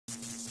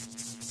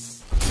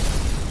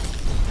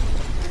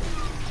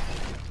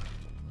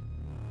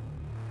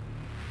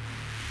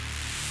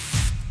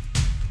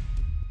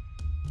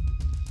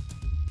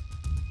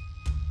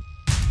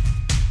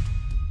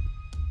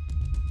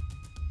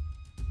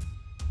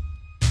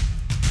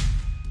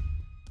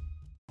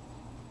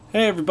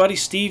Hey everybody,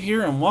 Steve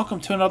here, and welcome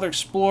to another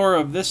explorer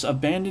of this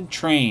abandoned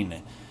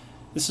train.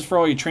 This is for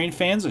all you train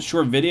fans, a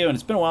short video, and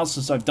it's been a while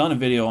since I've done a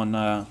video on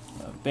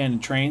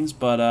abandoned trains,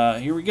 but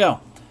here we go.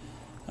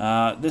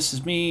 This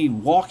is me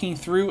walking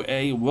through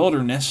a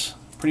wilderness,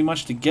 pretty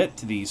much to get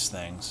to these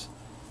things.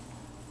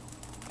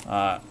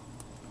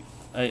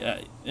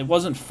 It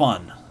wasn't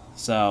fun,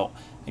 so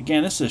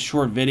again, this is a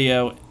short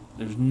video.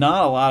 There's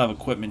not a lot of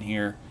equipment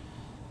here,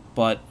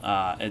 but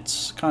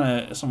it's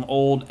kind of some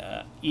old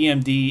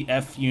EMD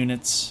F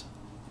units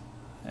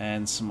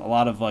and a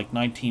lot of like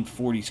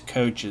 1940s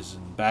coaches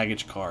and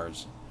baggage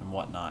cars and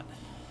whatnot.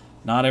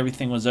 Not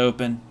everything was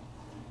open,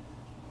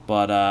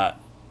 but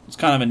it's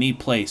kind of a neat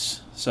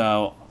place.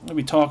 So I'm gonna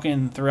be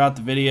talking throughout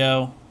the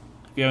video.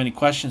 If you have any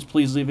questions,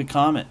 please leave a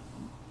comment.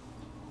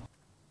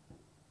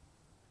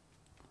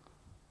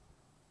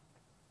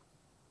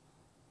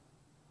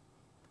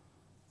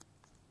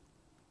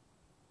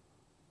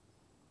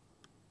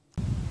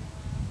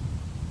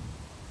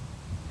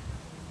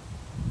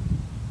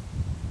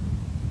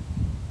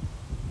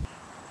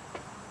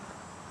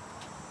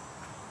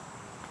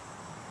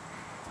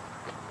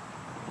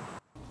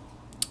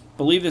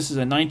 I believe this is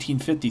a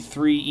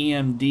 1953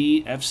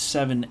 EMD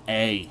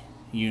F7A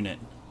unit.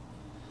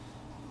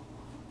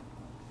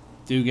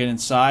 Do get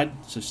inside,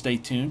 so stay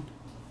tuned.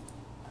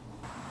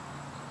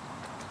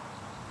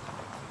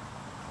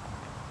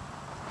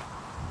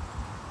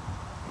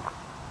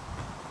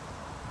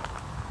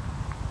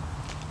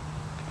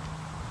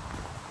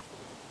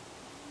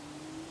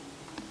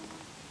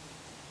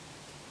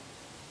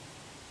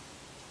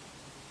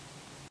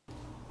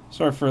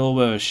 Sorry for a little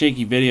bit of a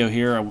shaky video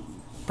here. I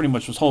pretty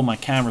much was holding my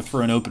camera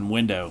through an open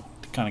window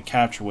to kind of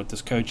capture what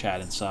this coach had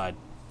inside.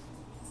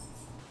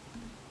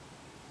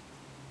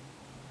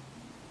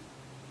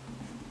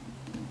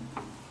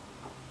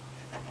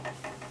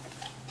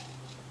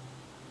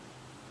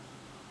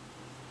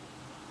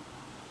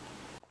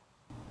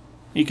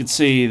 You can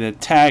see that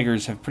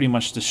taggers have pretty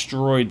much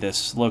destroyed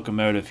this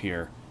locomotive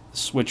here, the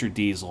switcher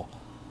diesel.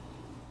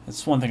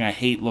 It's one thing I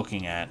hate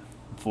looking at,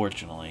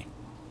 unfortunately.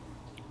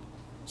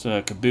 It's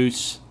a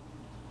caboose.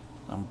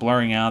 I'm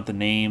blurring out the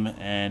name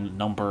and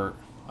number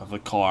of the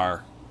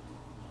car,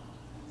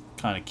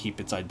 kind of keep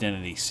its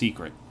identity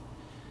secret.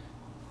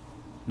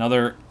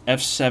 Another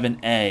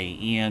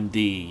F7A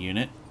EMD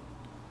unit.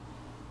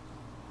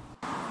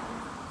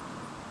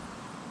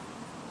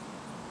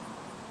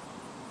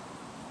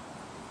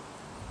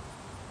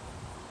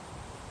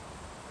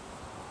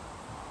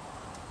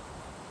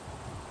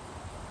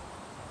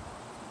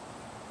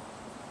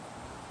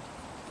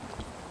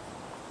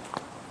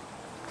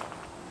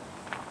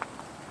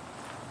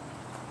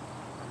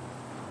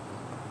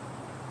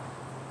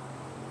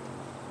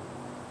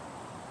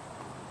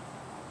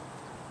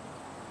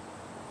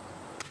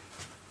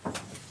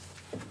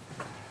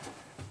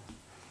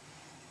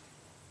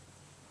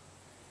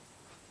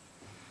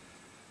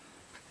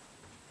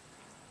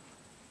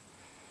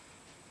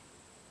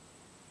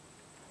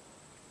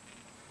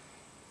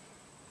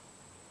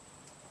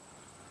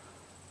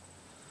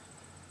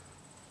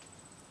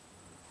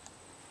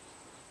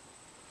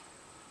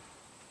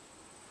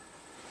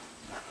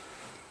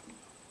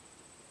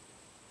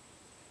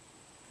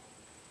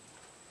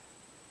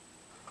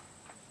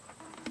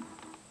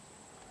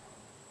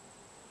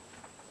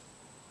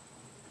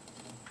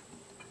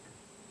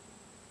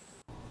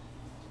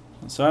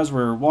 So as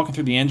we're walking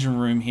through the engine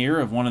room here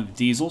of one of the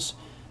diesels,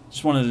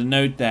 just wanted to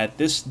note that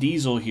this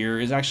diesel here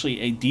is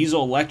actually a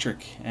diesel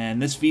electric, and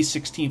this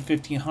V16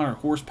 1500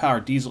 horsepower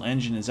diesel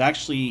engine is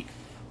actually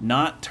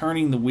not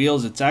turning the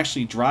wheels. It's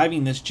actually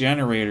driving this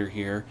generator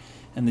here,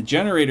 and the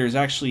generator is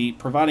actually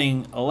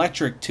providing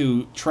electric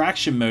to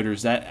traction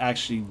motors that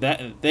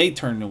they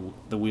turn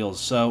the wheels.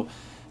 So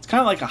it's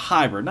kind of like a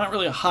hybrid, not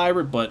really a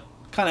hybrid, but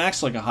kind of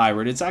acts like a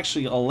hybrid. It's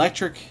actually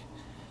electric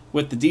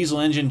with the diesel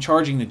engine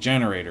charging the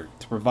generator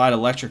to provide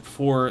electric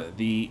for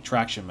the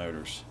traction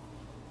motors.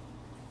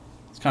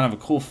 It's kind of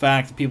a cool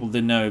fact that people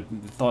didn't know.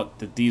 They thought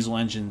the diesel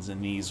engines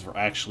in these were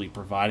actually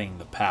providing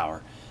the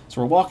power. So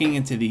we're walking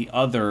into the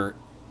other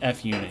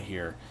F unit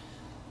here,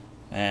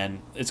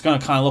 and it's going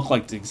to kind of look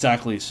like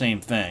exactly the same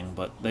thing,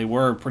 but they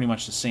were pretty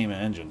much the same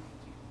engine.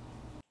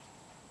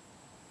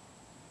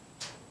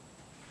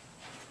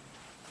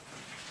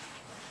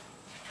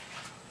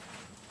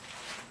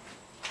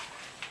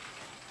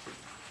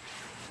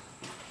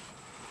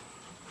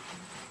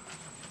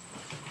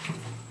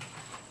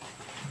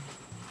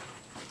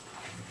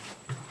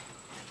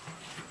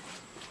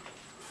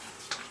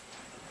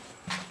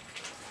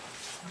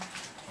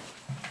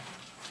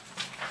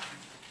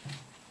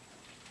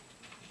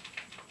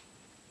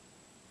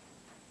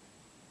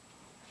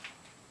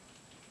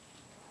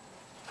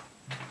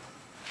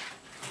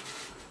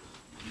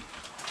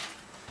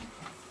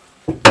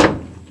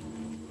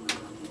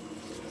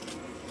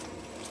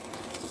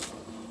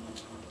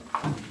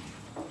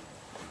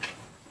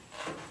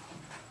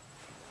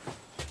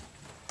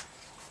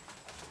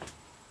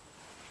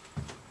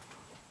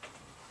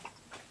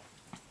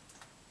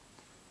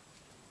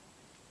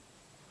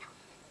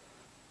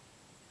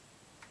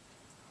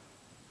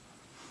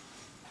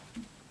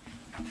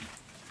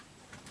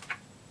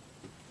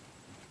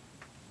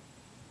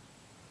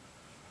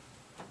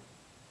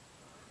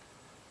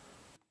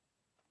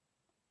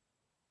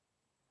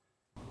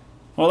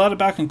 Well, that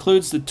about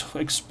concludes the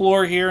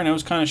Explorer here, and it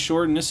was kind of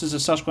short, and this is a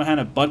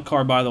Susquehanna Bud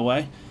car, by the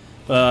way.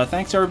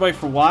 Thanks, everybody,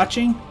 for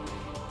watching.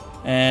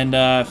 And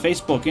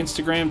Facebook,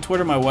 Instagram,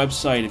 Twitter, my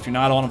website. If you're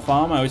not on them,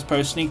 follow them. I always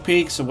post sneak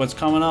peeks of what's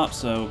coming up,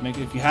 so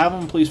if you have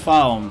them, please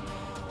follow them.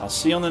 I'll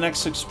see you on the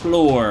next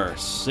Explorer.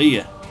 See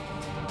ya.